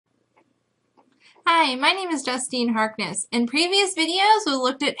Hi, my name is Justine Harkness. In previous videos, we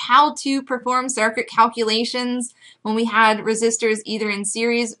looked at how to perform circuit calculations when we had resistors either in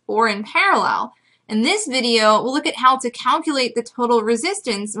series or in parallel. In this video, we'll look at how to calculate the total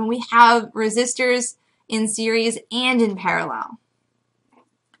resistance when we have resistors in series and in parallel.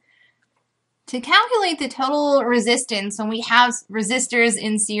 To calculate the total resistance when we have resistors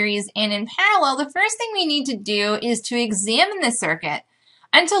in series and in parallel, the first thing we need to do is to examine the circuit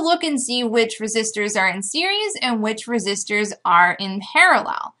and to look and see which resistors are in series and which resistors are in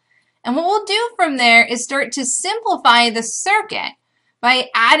parallel. And what we'll do from there is start to simplify the circuit by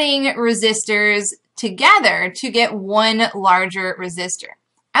adding resistors together to get one larger resistor.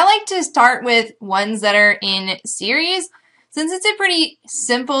 I like to start with ones that are in series. Since it's a pretty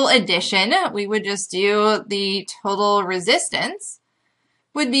simple addition, we would just do the total resistance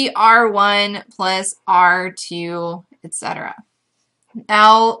would be R1 plus R2, etc.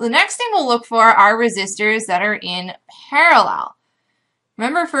 Now, the next thing we'll look for are resistors that are in parallel.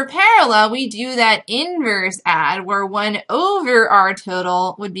 Remember, for parallel, we do that inverse add where 1 over R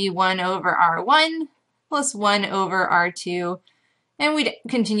total would be 1 over R1 plus 1 over R2, and we'd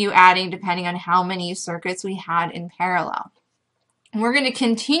continue adding depending on how many circuits we had in parallel. And we're going to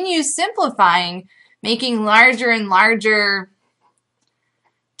continue simplifying, making larger and larger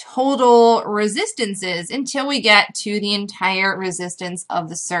total resistances until we get to the entire resistance of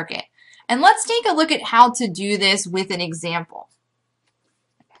the circuit. And let's take a look at how to do this with an example.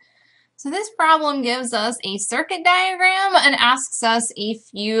 So this problem gives us a circuit diagram and asks us a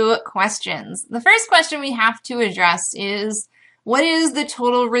few questions. The first question we have to address is, what is the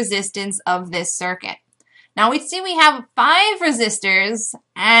total resistance of this circuit? Now we see we have 5 resistors,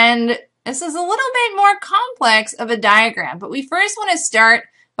 and this is a little bit more complex of a diagram, but we first want to start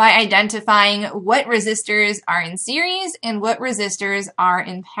by identifying what resistors are in series and what resistors are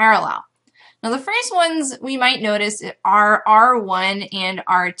in parallel. Now the first ones we might notice are R1 and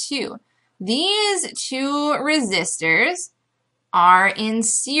R2. These two resistors are in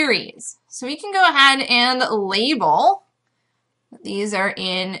series. So we can go ahead and label that these are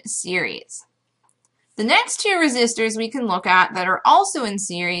in series. The next 2 resistors we can look at that are also in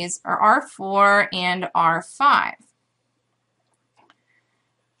series are R4 and R5.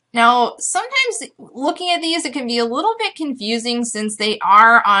 Now, sometimes looking at these, it can be a little bit confusing since they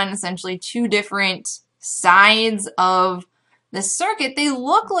are on essentially 2 different sides of the circuit. They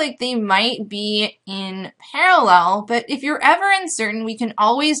look like they might be in parallel, but if you're ever uncertain, we can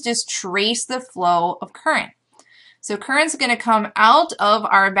always just trace the flow of current. So current's going to come out of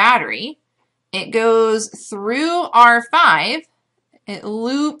our battery. It goes through R5, it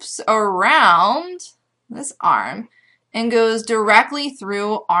loops around this arm, and goes directly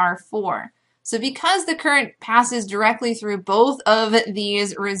through R4. So because the current passes directly through both of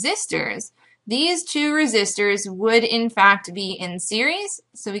these resistors, these 2 resistors would in fact be in series,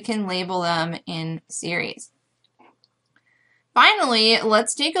 so we can label them in series. Finally,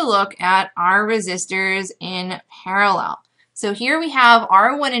 let's take a look at our resistors in parallel. So here we have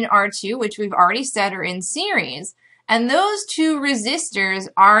R1 and R2, which we've already said are in series, and those 2 resistors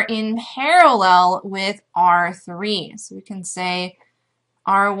are in parallel with R3. So we can say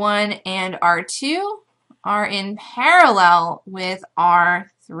R1 and R2 are in parallel with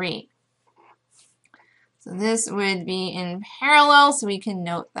R3. So this would be in parallel, so we can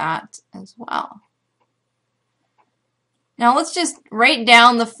note that as well. Now let's just write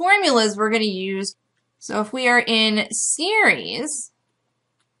down the formulas we're going to use. So if we are in series,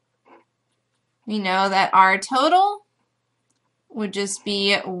 we know that our total would just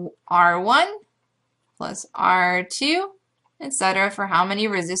be R1 plus R2, etc. for how many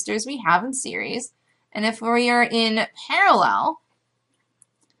resistors we have in series. And if we are in parallel,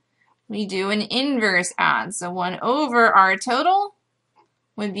 we do an inverse add. So 1 over our total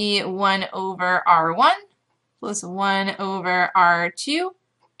would be 1 over R1 plus 1 over R2,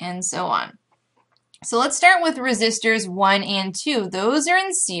 and so on. So let's start with resistors 1 and 2. Those are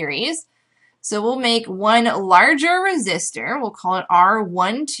in series. So we'll make one larger resistor. We'll call it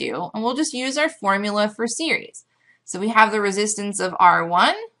R12, and we'll just use our formula for series. So we have the resistance of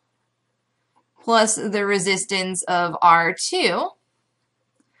R1 plus the resistance of R2,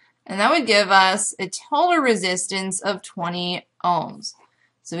 and that would give us a total resistance of 20 ohms.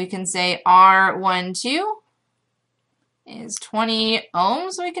 So we can say R12 is 20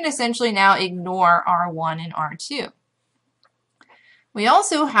 ohms. We can essentially now ignore R1 and R2. We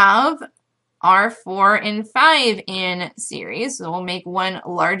also have R4 and 5 in series, so we'll make one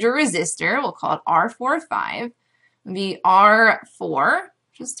larger resistor. We'll call it R45. It'll be R4,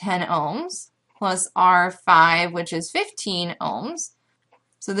 which is 10 ohms, plus R5, which is 15 ohms.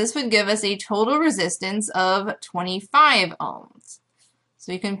 So this would give us a total resistance of 25 ohms.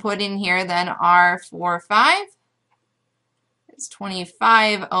 So we can put in here then R45 is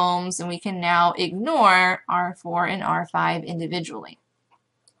 25 ohms, and we can now ignore R4 and R5 individually.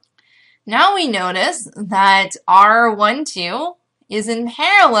 Now we notice that R12 is in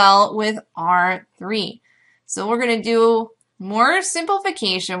parallel with R3. So we're going to do more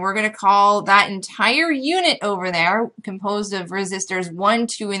simplification. We're going to call that entire unit over there, composed of resistors 1,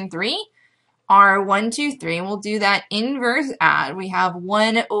 2, and 3, R1, 2, 3, and we'll do that inverse add. We have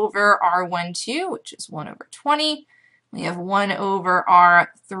 1 over R12, which is 1 over 20. We have 1 over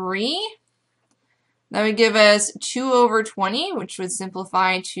R3. That would give us 2 over 20, which would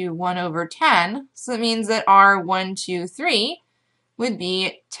simplify to 1 over 10. So that means that R123 would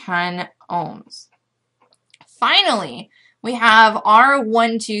be 10 ohms. Finally, we have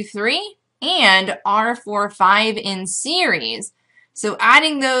R123 and R45 in series. So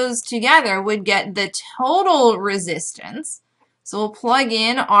adding those together would get the total resistance. So we'll plug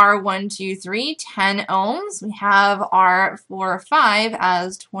in R123, 10 ohms. We have R45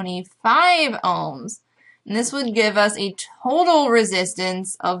 as 25 ohms. And this would give us a total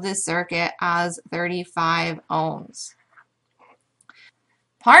resistance of this circuit as 35 ohms.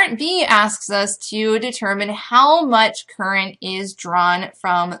 Part B asks us to determine how much current is drawn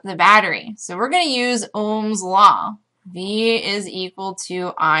from the battery. So we're going to use Ohm's law. V is equal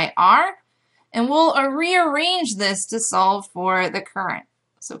to IR. And we'll rearrange this to solve for the current.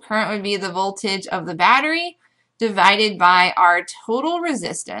 So current would be the voltage of the battery divided by our total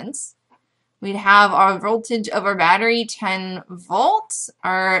resistance. We'd have our voltage of our battery 10 volts.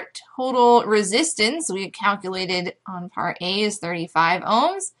 Our total resistance we calculated on part A is 35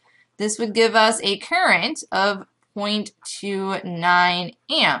 ohms. This would give us a current of 0.29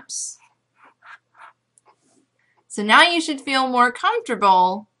 amps. So now you should feel more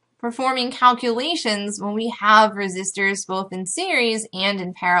comfortable performing calculations when we have resistors both in series and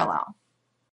in parallel.